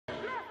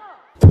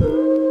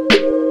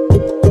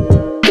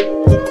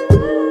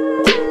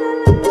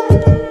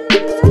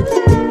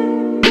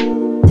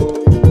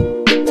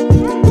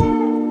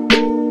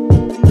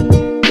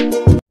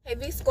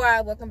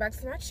Squad, welcome back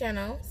to my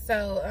channel.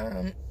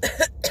 So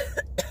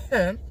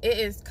it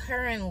is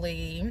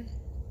currently,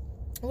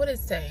 what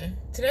is today?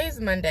 Today is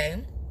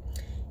Monday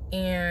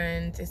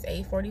and it's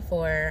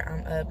 8:44.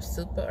 I'm up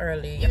super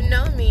early. You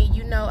know me,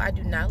 you know I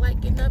do not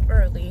like getting up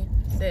early,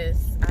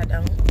 sis. I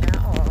don't at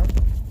all.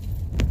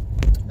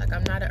 Like,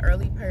 I'm not an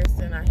early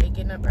person. I hate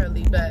getting up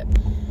early, but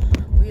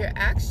we are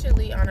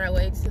actually on our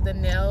way to the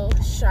nail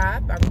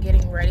shop. I'm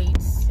getting ready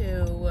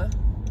to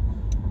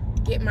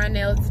get my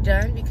nails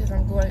done because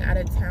I'm going out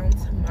of town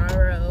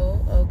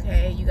tomorrow.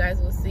 Okay, you guys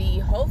will see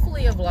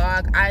hopefully a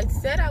vlog. I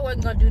said I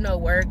wasn't gonna do no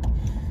work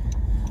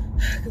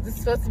because it's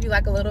supposed to be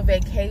like a little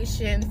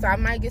vacation, so I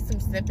might get some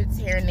snippets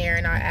here and there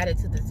and I'll add it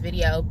to this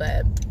video.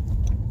 But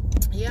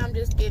yeah, I'm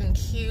just getting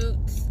cute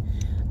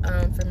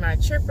for my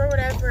trip or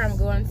whatever. I'm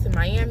going to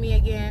Miami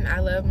again. I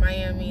love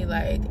Miami.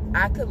 Like,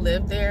 I could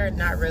live there,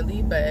 not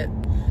really, but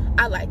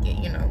I like it,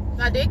 you know.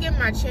 I did get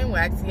my chin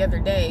waxed the other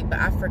day, but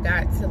I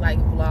forgot to like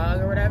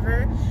vlog or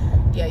whatever.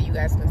 Yeah, you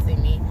guys can see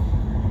me.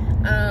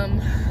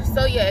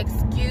 So yeah,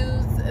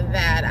 excuse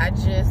that. I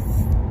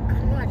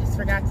don't know, I just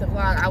forgot to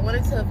vlog. I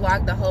wanted to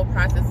vlog the whole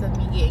process of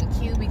me getting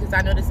cute because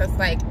I noticed that's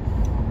like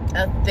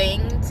a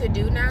thing to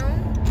do now.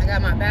 I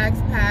got my bags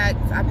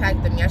packed. I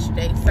packed them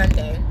yesterday,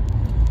 Sunday,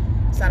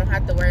 so I don't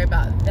have to worry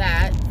about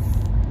that.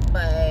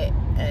 But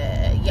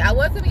yeah, I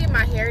was gonna get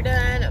my hair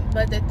done,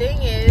 but the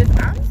thing is,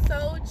 I'm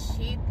so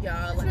cheap,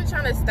 y'all. I've been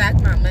trying to stack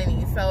my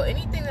money, so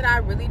anything that I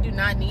really do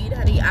not need,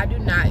 honey, I do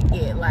not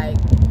get. Like,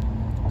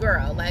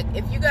 girl, like,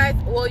 if you guys,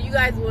 well, you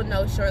guys will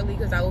know shortly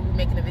because I will be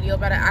making a video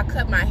about it. I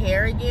cut my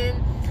hair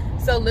again,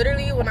 so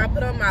literally when I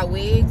put on my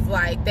wigs,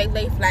 like, they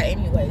lay flat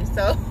anyway.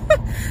 So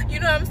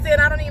you know what I'm saying,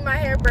 I don't need my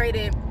hair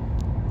braided,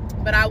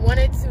 but I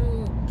wanted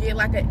to get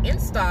like an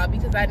install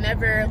because I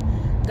never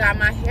got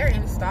my hair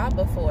installed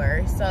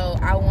before, so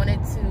I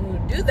wanted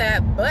to do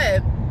that.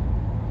 But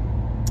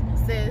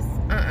sis,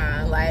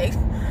 like,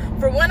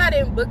 for one, I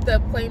didn't book the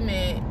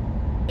appointment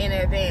in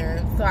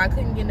advance, so I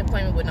couldn't get an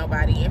appointment with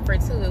nobody, and for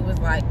two, it was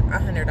like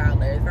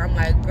 $100. I'm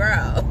like,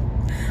 girl,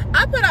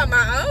 I put on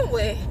my own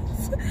wigs.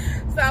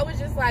 So I was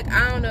just like,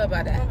 I don't know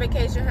about that. On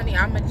vacation, honey,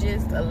 I'ma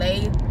just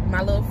lay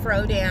my little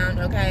fro down,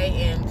 okay,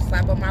 and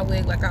slap on my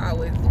wig like I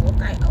always do.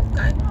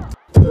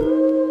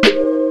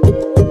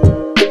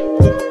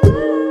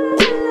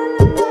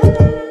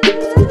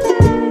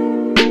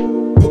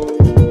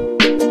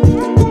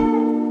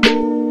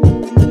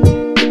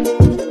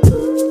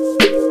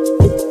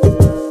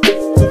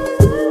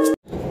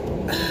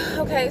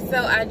 Okay.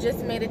 So I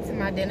just made it to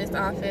my dentist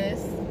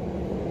office.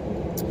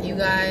 You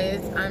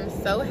guys, I'm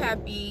so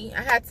happy.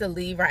 I had to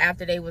leave right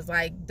after they was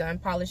like done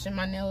polishing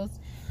my nails,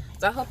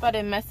 so I hope I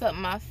didn't mess up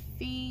my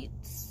feet.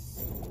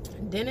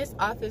 Dentist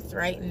office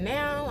right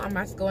now. I'm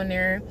about to go in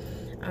there.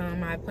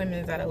 My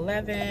appointment is at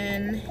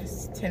 11.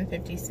 It's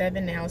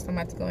 10:57 now, so I'm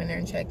about to go in there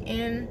and check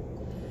in.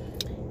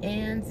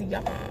 And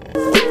yeah.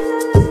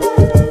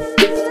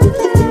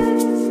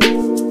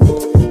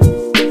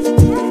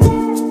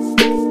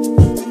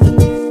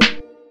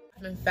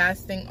 Been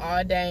fasting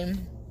all day.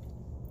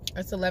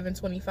 It's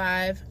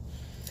 11:25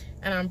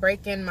 and I'm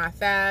breaking my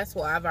fast.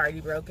 Well, I've already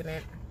broken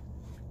it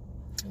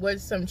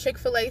with some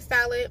Chick-fil-A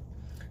salad.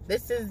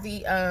 This is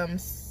the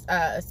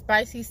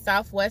spicy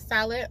Southwest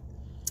salad.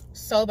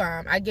 So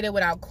bomb. I get it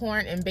without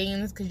corn and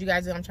beans because you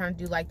guys know I'm trying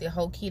to do like the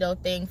whole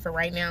keto thing for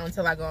right now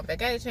until I go on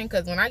vacation,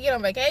 because when I get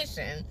on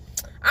vacation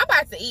I'm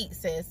about to eat,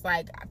 sis,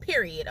 like,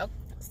 period. Okay.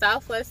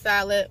 Southwest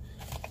salad,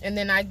 and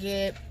then I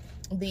get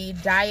the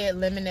diet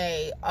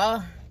lemonade.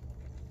 Oh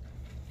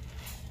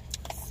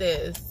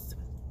sis.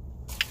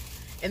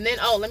 And then,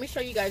 oh, let me show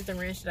you guys the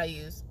ranch that I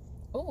use.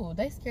 Oh,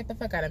 they scared the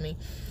fuck out of me.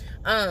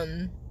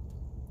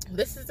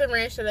 This is the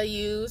ranch that I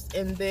use,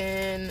 and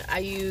then I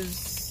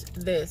use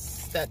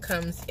this that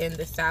comes in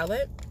the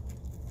salad.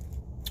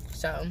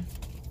 So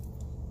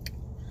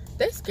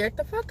they scared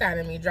the fuck out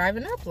of me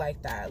driving up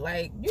like that.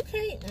 Like, you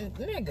can't,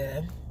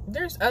 nigga,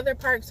 there's other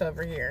parks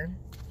over here.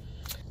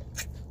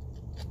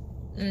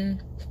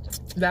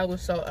 That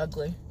was so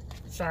ugly.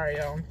 Sorry,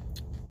 y'all.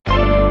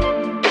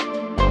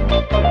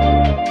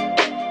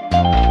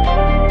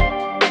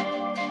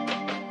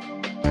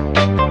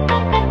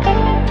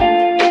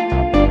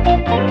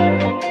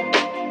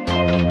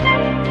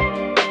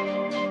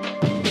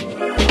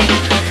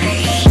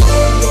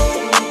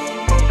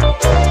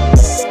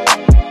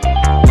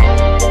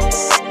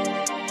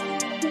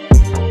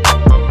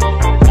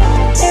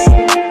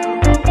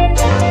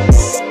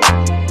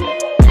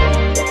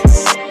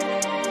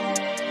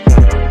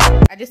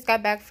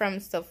 Got back from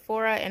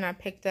Sephora and I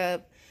picked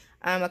up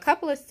a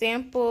couple of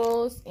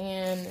samples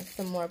and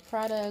some more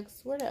products.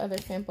 Where the other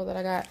sample that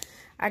I got?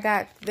 I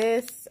got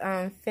this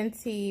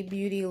Fenty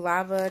Beauty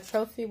Lava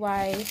Trophy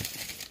Wipe,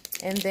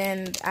 and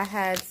then I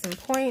had some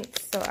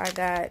points, so I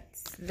got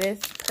this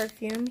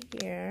perfume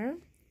here,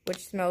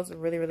 which smells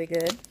really, really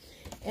good.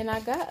 And I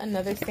got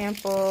another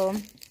sample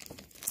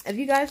if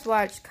you guys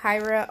watch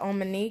Kyra on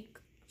Monique,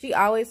 she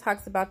always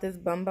talks about this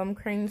Bum Bum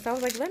cream. So I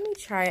was like, let me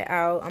try it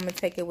out. I'm going to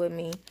take it with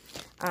me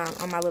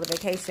on my little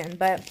vacation.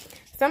 But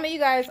some of you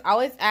guys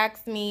always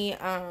ask me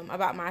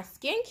about my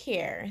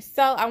skincare.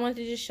 So I wanted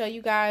to just show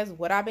you guys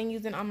what I've been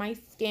using on my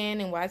skin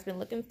and why it's been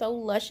looking so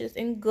luscious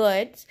and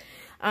good.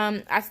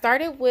 I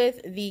started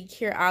with the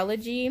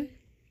Curology.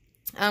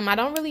 I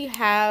don't really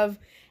have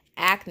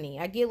acne.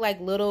 I get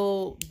like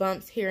little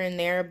bumps here and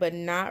there, but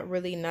not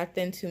really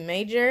nothing too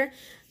major.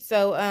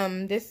 So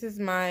this is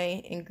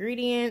my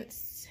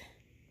ingredients.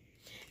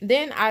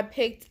 Then I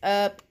picked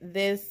up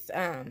this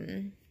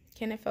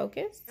can it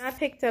focus? I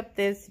picked up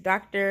this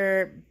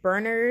Dr.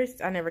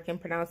 Berners, I never can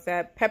pronounce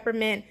that,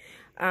 peppermint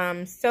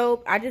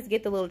soap. I just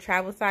get the little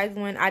travel size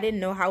one. I didn't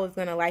know how I was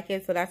gonna like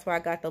it, so that's why I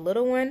got the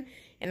little one.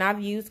 And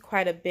I've used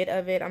quite a bit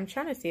of it. I'm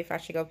trying to see if I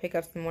should go pick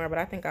up some more, but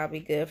I think I'll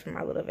be good for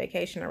my little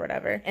vacation or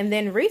whatever. And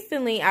then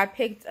recently I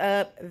picked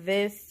up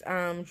this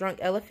Drunk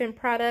Elephant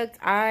product.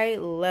 I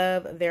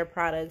love their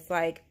products.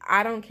 Like,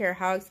 I don't care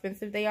how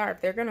expensive they are.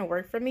 If they're gonna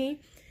work for me,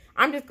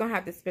 I'm just gonna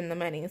have to spend the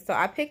money. So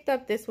I picked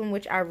up this one,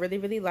 which I really,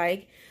 really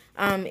like.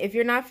 If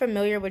you're not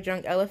familiar with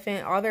Drunk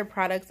Elephant, all their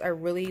products are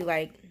really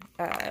like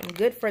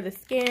good for the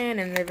skin,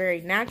 and they're very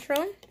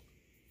natural.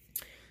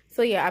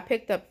 So yeah, I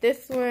picked up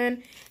this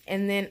one,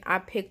 and then I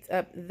picked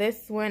up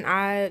this one.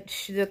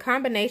 The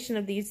combination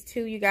of these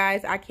two, you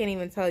guys, I can't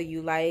even tell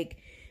you. Like,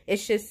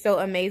 it's just so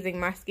amazing.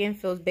 My skin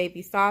feels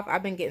baby soft.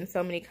 I've been getting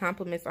so many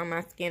compliments on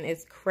my skin.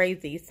 It's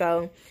crazy.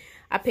 So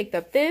I picked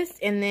up this,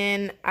 and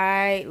then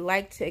I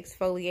like to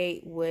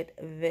exfoliate with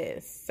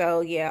this.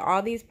 So yeah,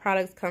 all these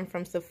products come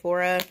from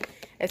Sephora,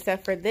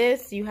 except for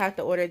this. You have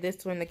to order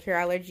this one, the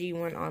Curology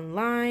one,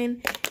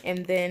 online,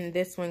 and then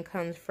this one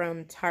comes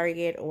from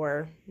Target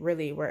or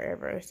really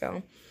wherever.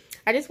 So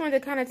I just wanted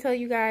to kind of tell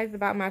you guys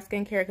about my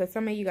skincare, because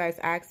some of you guys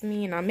asked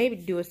me, and I'll maybe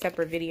do a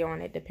separate video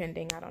on it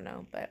depending, I don't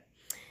know. But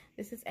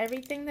this is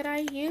everything that I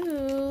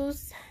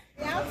use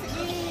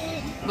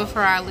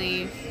before I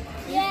leave.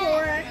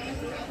 Before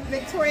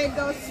Victoria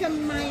goes to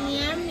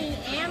Miami.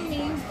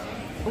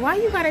 Why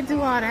you gotta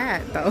do all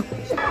that though?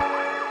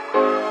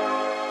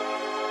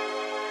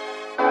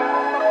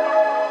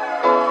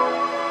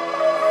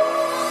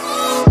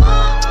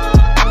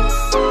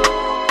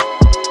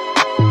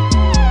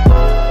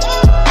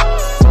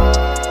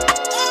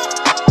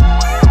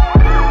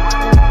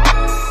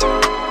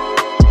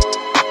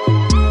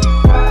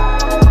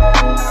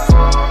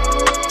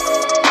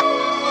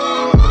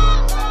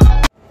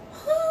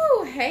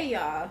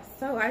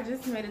 So I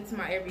just made it to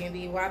my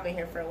Airbnb. Well, I've been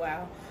here for a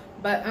while,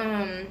 but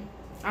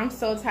I'm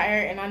so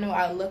tired, and I know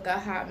I look a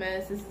hot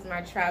mess. This is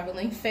my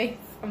traveling face.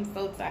 I'm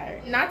so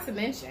tired. Not to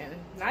mention,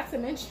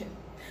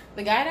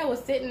 the guy that was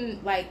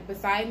sitting like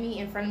beside me,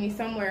 in front of me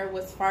somewhere,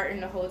 was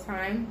farting the whole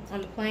time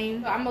on the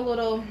plane. So I'm a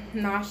little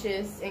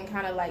nauseous and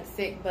kind of like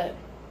sick, but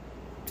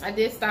I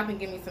did stop and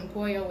get me some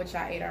pollo, which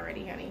I ate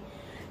already, honey.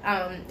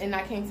 And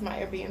I came to my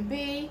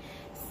Airbnb.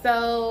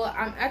 So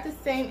I'm at the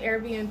same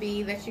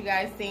Airbnb that you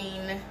guys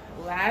seen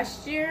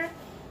last year,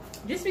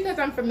 just because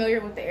I'm familiar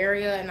with the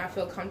area and I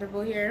feel comfortable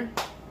here.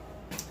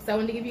 So I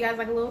wanted to give you guys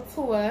like a little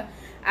tour.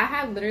 I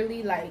had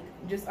literally like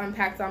just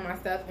unpacked all my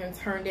stuff and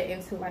turned it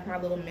into like my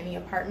little mini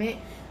apartment.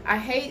 I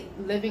hate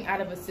living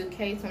out of a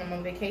suitcase when I'm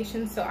on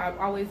vacation, so I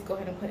always go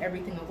ahead and put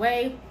everything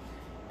away.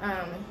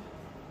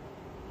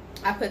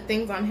 I put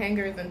things on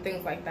hangers and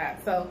things like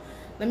that. So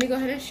let me go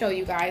ahead and show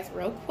you guys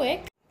real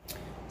quick.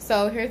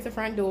 So here's the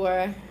front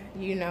door,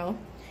 you know,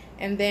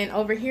 and then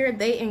over here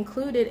they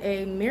included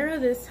a mirror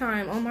this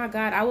time. Oh my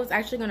god, I was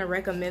actually going to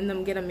recommend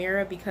them get a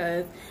mirror,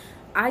 because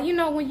you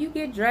know, when you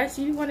get dressed,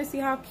 you want to see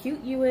how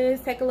cute you is,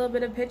 take a little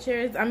bit of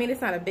pictures. I mean, it's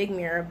not a big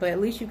mirror, but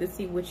at least you can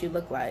see what you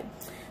look like.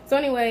 So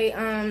anyway,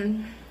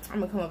 I'm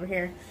gonna come over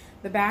here.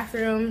 The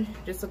bathroom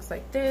just looks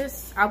like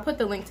this. I'll put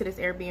the link to this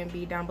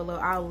Airbnb down below.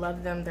 I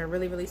love them. They're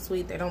really, really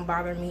sweet. They don't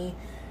bother me.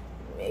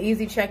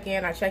 Easy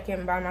check-in. I check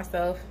in by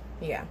myself.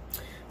 Yeah.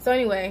 So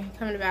anyway,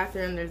 come in the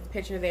bathroom. There's a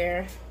picture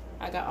there.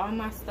 I got all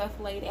my stuff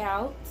laid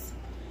out.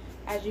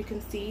 As you can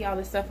see, all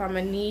the stuff I'm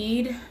gonna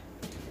need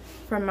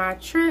for my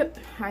trip.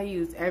 I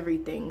use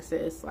everything,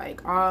 sis,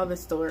 like all the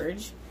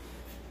storage.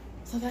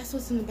 So that's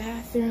what's in the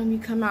bathroom. You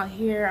come out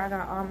here, I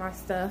got all my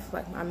stuff,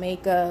 like my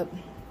makeup,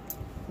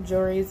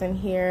 jewelry's in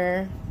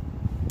here,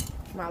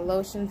 my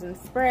lotions and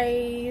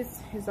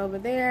sprays is over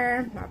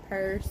there, my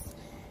purse,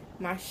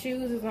 my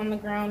shoes is on the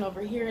ground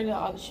over here.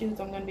 All the shoes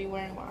I'm gonna be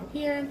wearing while I'm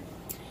here.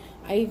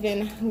 I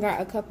even got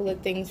a couple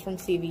of things from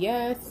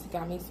CVS.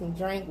 Got me some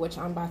drink, which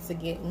I'm about to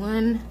get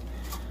one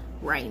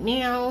right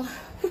now.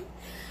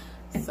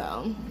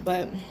 So,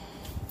 but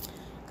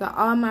got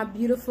all my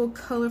beautiful,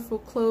 colorful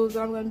clothes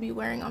I'm going to be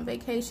wearing on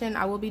vacation.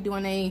 I will be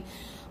doing a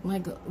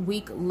like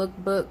week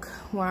lookbook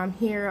while I'm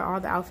here. All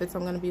the outfits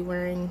I'm going to be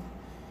wearing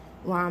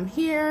while I'm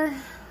here.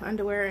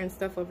 Underwear and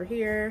stuff over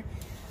here.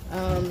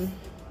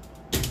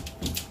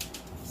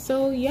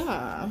 So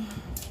yeah.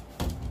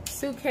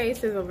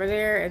 Suitcase is over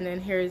there, and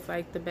then here's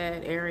like the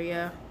bed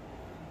area.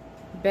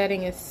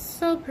 Bedding is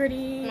so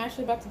pretty. I'm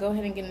actually about to go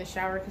ahead and get in the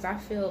shower because I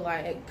feel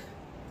like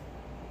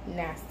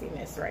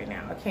nastiness right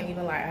now. I can't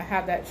even lie. I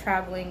have that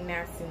traveling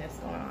nastiness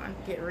going on.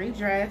 Get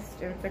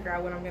redressed and figure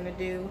out what I'm gonna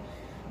do.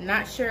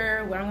 Not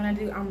sure what I'm gonna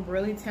do. I'm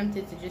really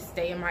tempted to just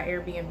stay in my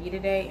Airbnb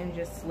today and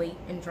just sleep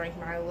and drink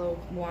my little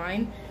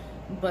wine,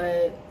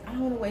 but I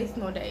don't want to waste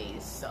no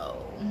days,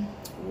 so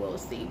we'll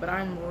see. But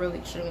I'm really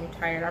extremely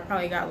tired. I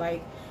probably got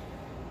like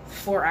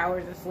 4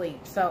 hours of sleep,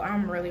 so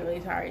I'm really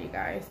tired, you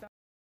guys.